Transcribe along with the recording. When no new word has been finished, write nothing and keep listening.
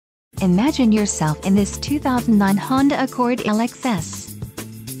Imagine yourself in this 2009 Honda Accord LXS.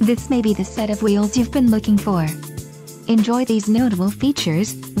 This may be the set of wheels you've been looking for. Enjoy these notable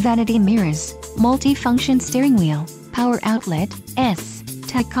features: vanity mirrors, multi-function steering wheel, power outlet,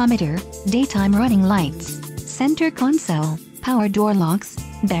 tachometer, daytime running lights, center console, power door locks,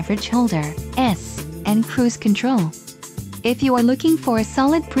 beverage holder, and cruise control. If you are looking for a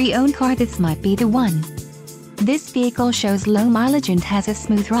solid pre-owned car, this might be the one. This vehicle shows low mileage and has a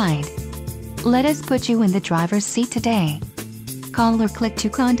smooth ride. Let us put you in the driver's seat today. Call or click to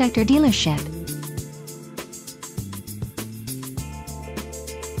contact our dealership.